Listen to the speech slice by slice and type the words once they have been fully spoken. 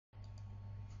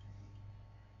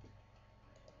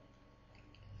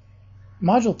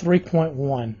Module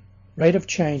 3.1, Rate of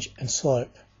Change and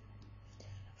Slope.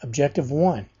 Objective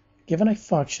 1, given a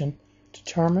function,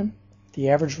 determine the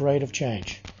average rate of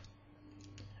change.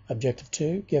 Objective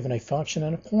 2, given a function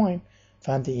and a point,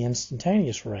 find the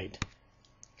instantaneous rate.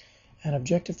 And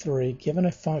Objective 3, given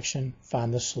a function,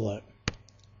 find the slope.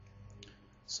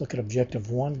 Let's look at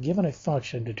Objective 1, given a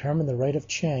function, determine the rate of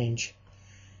change.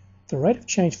 The rate of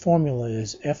change formula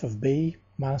is f of b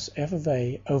minus f of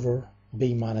a over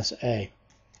b minus a.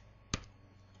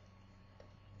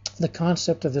 The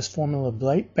concept of this formula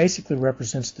basically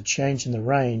represents the change in the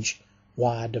range,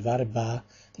 y, divided by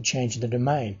the change in the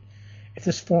domain. If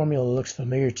this formula looks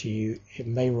familiar to you, it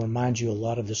may remind you a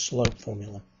lot of the slope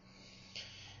formula.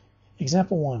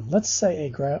 Example 1. Let's say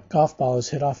a golf ball is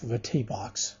hit off of a tee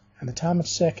box, and the time in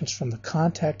seconds from the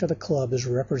contact of the club is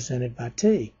represented by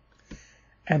t,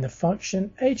 and the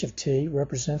function h of t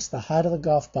represents the height of the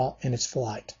golf ball in its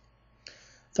flight.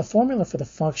 The formula for the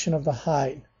function of the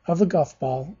height of the golf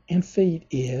ball in feet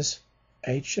is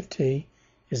h of t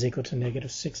is equal to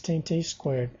negative 16t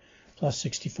squared plus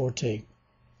 64t.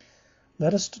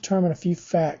 Let us determine a few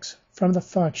facts from the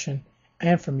function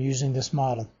and from using this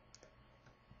model.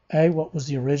 A. What was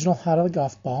the original height of the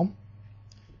golf ball?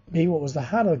 B. What was the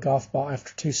height of the golf ball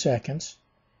after 2 seconds?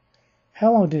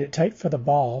 How long did it take for the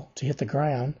ball to hit the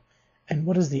ground? And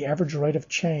what is the average rate of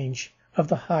change of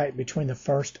the height between the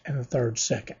first and the third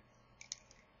second?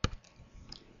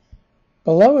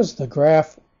 Below is the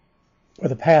graph or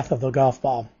the path of the golf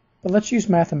ball, but let's use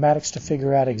mathematics to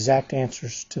figure out exact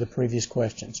answers to the previous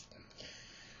questions.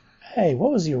 A.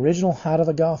 What was the original height of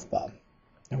the golf ball?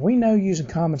 Now we know using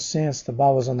common sense the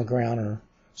ball was on the ground or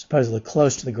supposedly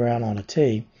close to the ground on a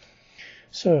tee.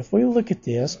 So if we look at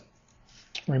this,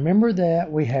 remember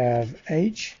that we have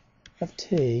h of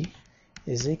t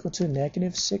is equal to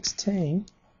negative 16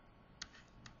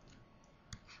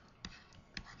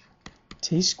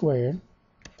 t squared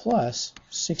plus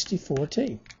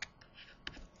 64t.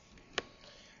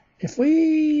 If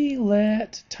we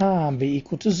let time be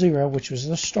equal to 0, which was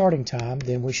the starting time,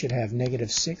 then we should have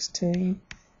negative 16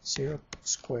 0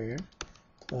 squared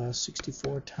plus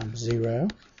 64 times 0,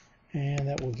 and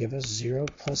that will give us 0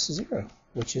 plus 0,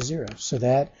 which is 0. So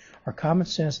that our common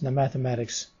sense and the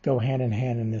mathematics go hand in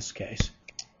hand in this case.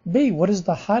 B, what is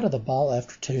the height of the ball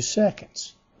after 2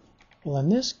 seconds? Well, in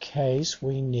this case,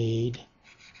 we need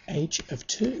h of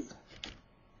 2.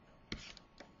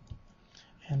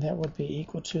 And that would be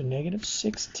equal to negative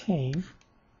 16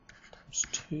 times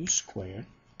 2 squared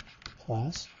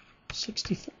plus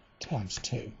 64 times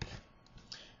 2.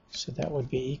 So that would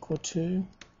be equal to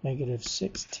negative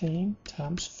 16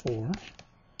 times 4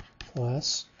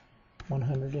 plus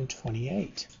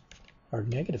 128, or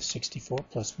negative 64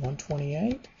 plus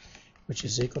 128, which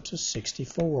is equal to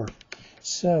 64.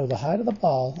 So the height of the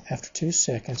ball after 2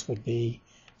 seconds would be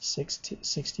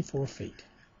 64 feet.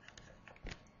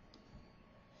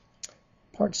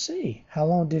 Part C, how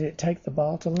long did it take the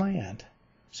ball to land?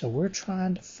 So we're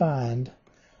trying to find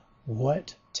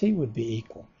what t would be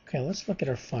equal. Okay, let's look at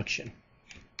our function.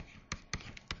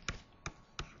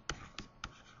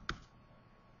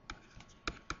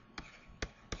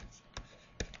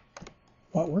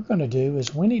 What we're going to do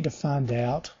is we need to find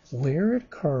out where it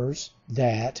occurs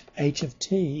that h of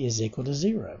t is equal to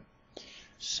 0.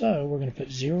 So we're going to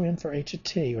put 0 in for h of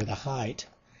t, or the height.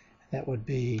 That would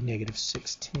be negative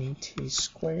 16t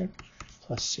squared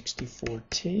plus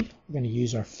 64t. We're going to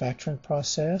use our factoring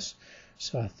process.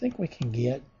 So I think we can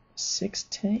get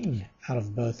 16 out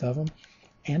of both of them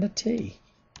and a t.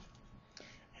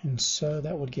 And so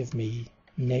that would give me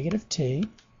negative t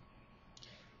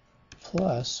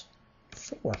plus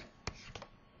 4.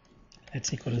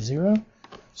 That's equal to 0.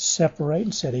 Separate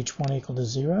and set each one equal to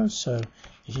 0. So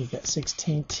if you've got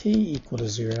 16t equal to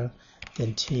 0,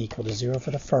 then t equal to 0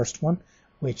 for the first one,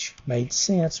 which made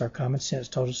sense. Our common sense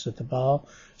told us that the ball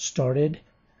started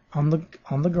on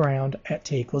the ground at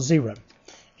t equals 0.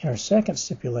 In our second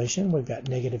stipulation, we've got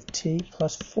negative t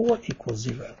plus 4 equals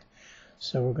 0.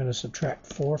 So we're going to subtract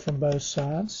 4 from both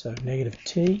sides. So negative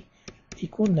t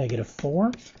equal negative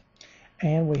 4,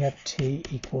 and we have t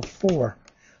equal 4.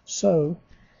 So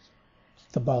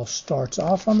the ball starts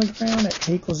off on the ground at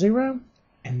t equals 0,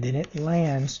 and then it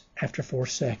lands after 4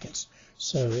 seconds.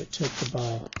 So it took the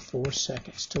ball 4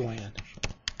 seconds to land.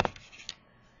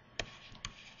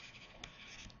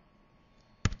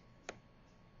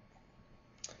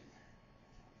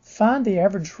 Find the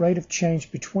average rate of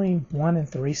change between 1 and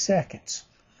 3 seconds.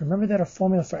 Remember that our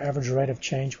formula for average rate of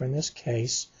change, or in this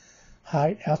case,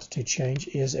 height altitude change,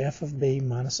 is f of b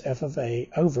minus f of a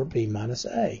over b minus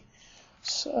a.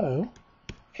 So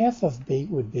f of b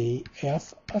would be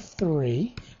f of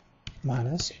 3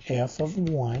 minus f of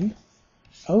 1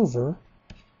 over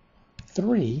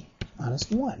 3 minus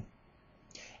 1.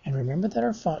 And remember that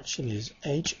our function is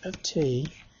h of t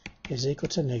is equal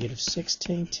to negative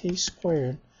 16t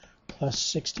squared plus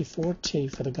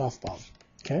 64t for the golf ball.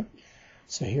 Okay,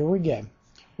 so here we go.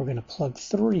 We're going to plug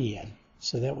 3 in.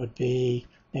 So that would be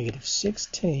negative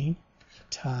 16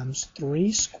 times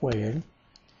 3 squared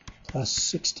plus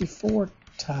 64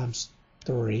 times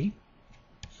 3.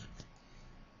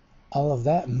 All of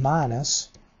that minus,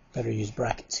 better use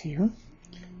brackets here,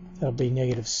 that'll be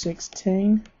negative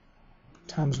 16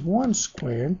 times 1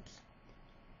 squared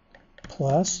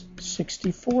plus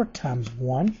 64 times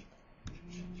 1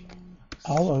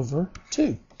 all over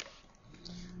 2.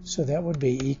 So that would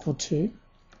be equal to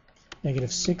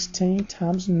negative 16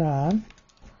 times 9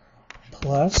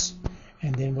 plus,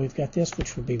 and then we've got this,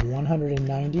 which would be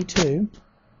 192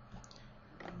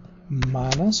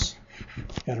 minus,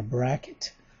 got a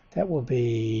bracket, that will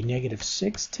be negative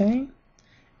 16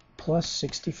 plus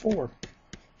 64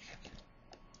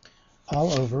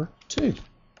 all over 2.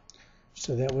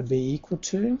 So that would be equal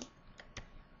to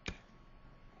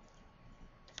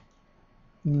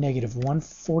negative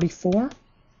 144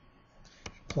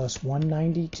 plus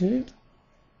 192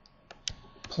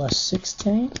 plus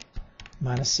 16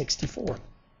 minus 64,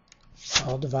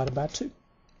 all divided by 2.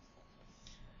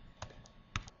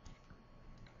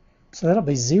 So that'll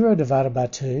be 0 divided by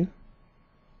 2,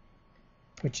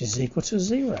 which is equal to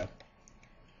 0.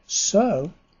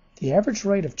 So the average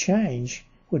rate of change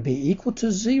would be equal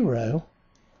to 0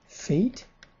 feet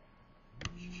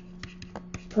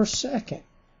per second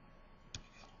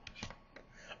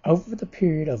over the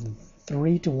period of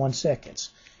 3 to 1 seconds.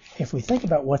 If we think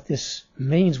about what this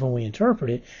means when we interpret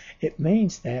it, it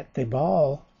means that the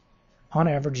ball on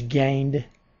average gained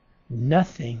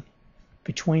nothing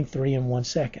between 3 and 1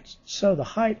 seconds. So the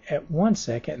height at 1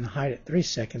 second and the height at 3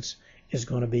 seconds is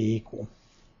going to be equal.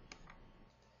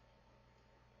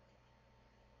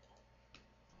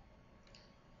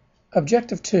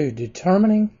 Objective 2,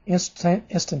 determining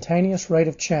instantaneous rate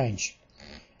of change.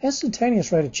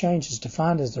 Instantaneous rate of change is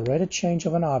defined as the rate of change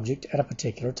of an object at a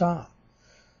particular time.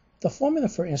 The formula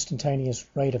for instantaneous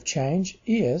rate of change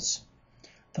is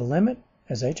the limit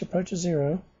as h approaches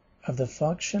 0 of the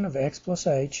function of x plus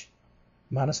h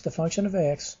minus the function of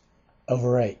x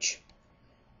over h.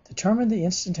 Determine the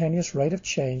instantaneous rate of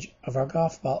change of our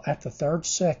golf ball at the 3rd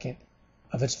second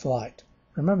of its flight.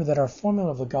 Remember that our formula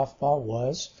of the golf ball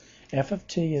was f of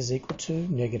t is equal to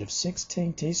negative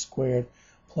 16t squared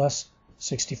plus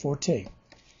 64t.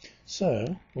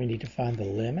 So we need to find the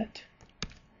limit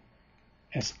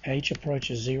as h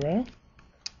approaches 0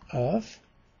 of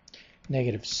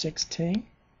negative 16t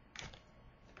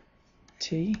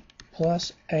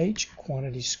plus h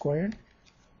quantity squared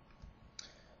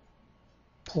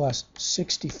plus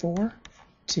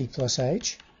 64t plus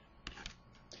h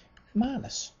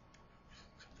minus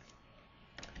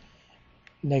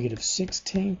negative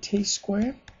 16t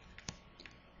squared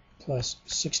plus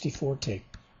 64t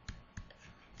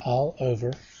all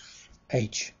over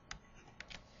h.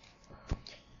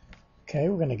 Okay,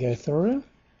 we're going to go through,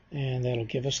 and that'll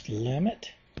give us the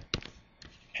limit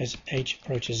as h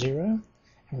approaches 0. And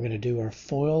we're going to do our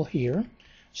FOIL here.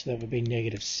 So that would be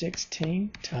negative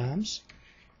 16 times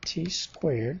t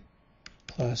squared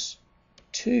plus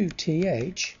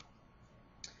 2th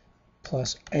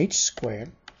plus h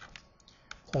squared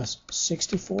plus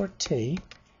 64t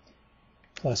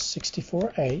plus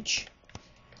 64h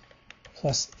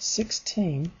plus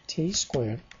 16t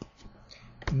squared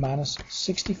minus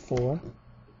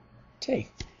 64t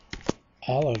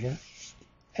all over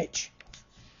h.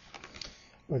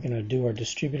 We're going to do our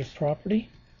distributive property.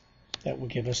 That will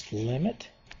give us the limit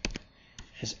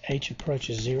as h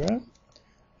approaches 0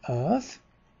 of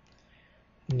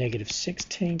negative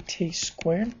 16t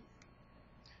squared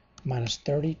minus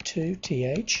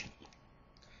 32th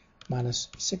minus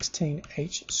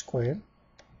 16h squared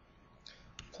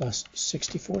plus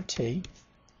 64t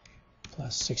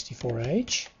plus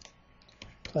 64h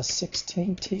plus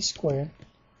 16t squared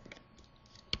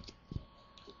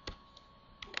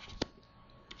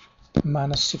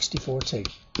minus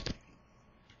 64t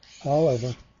all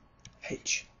over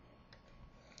h.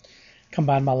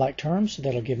 Combine my like terms, so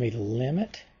that'll give me the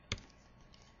limit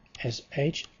as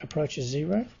h approaches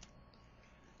 0.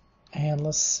 And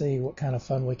let's see what kind of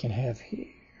fun we can have here.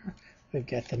 We've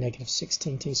got the negative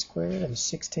 16t squared and the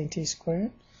 16t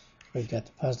squared. We've got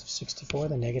the positive 64,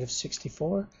 the negative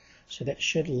 64. So that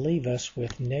should leave us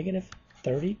with negative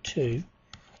 32th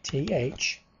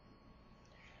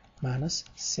minus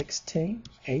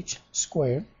 16h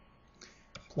squared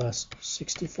plus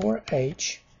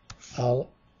 64h all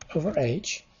over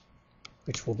h,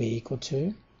 which will be equal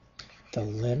to the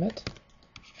limit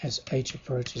as h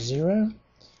approaches 0.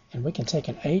 And we can take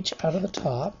an h out of the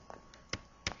top,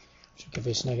 which will give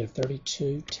us negative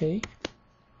 32t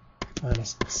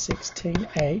minus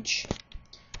 16h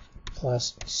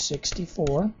plus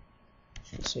 64,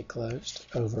 see closed,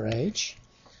 over h.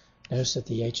 Notice that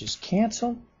the h's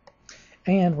cancel.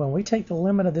 And when we take the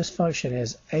limit of this function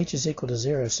as h is equal to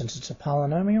 0, since it's a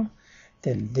polynomial,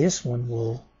 then this one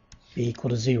will be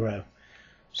equal to 0.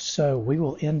 So we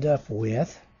will end up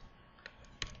with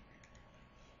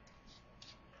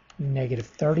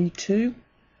negative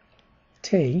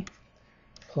 32t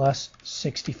plus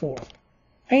 64.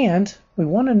 And we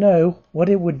want to know what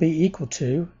it would be equal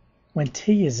to when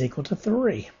t is equal to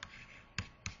 3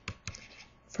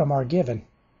 from our given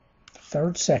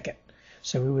third second.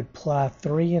 So we would apply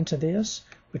 3 into this,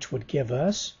 which would give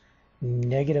us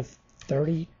negative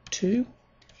 32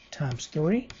 times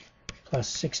 3 plus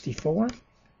 64.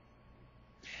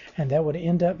 And that would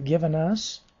end up giving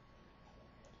us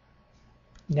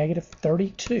negative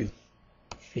 32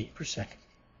 feet per second.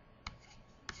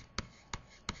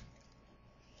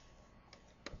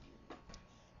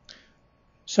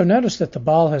 So notice that the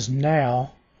ball has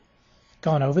now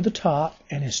gone over the top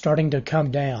and is starting to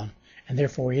come down, and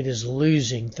therefore it is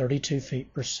losing 32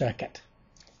 feet per second.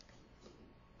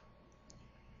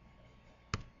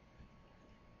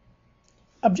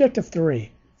 Objective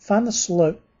 3. Find the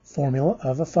slope formula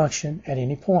of a function at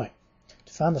any point.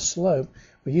 To find the slope,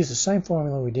 we use the same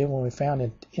formula we did when we found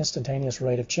an instantaneous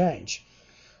rate of change.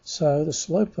 So the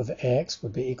slope of x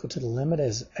would be equal to the limit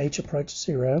as h approaches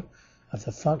 0 of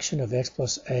the function of x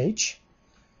plus h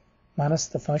minus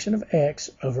the function of x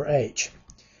over h.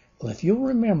 Well, if you'll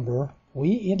remember,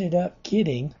 we ended up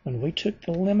getting, when we took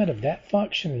the limit of that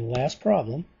function in the last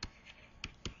problem,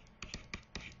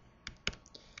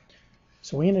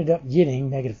 so we ended up getting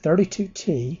negative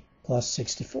 32t plus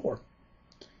 64.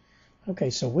 Okay,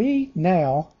 so we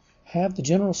now have the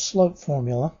general slope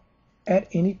formula at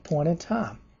any point in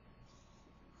time.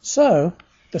 So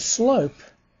the slope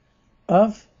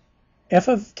of f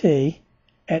of t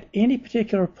at any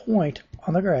particular point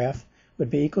on the graph would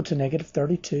be equal to negative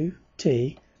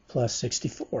 32t plus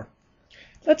 64.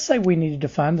 Let's say we needed to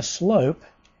find the slope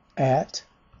at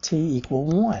t equal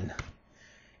 1.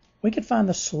 We could find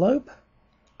the slope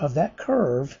of that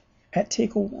curve at t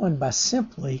equal 1 by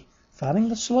simply finding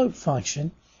the slope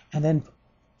function and then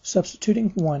substituting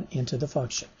 1 into the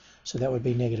function. So that would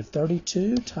be negative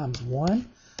 32 times 1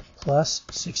 plus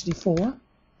 64.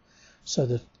 So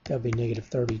that would be negative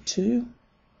 32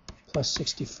 plus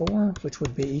 64, which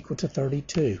would be equal to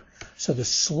 32. So the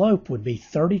slope would be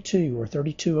 32, or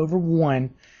 32 over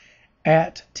 1,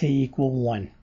 at t equal 1.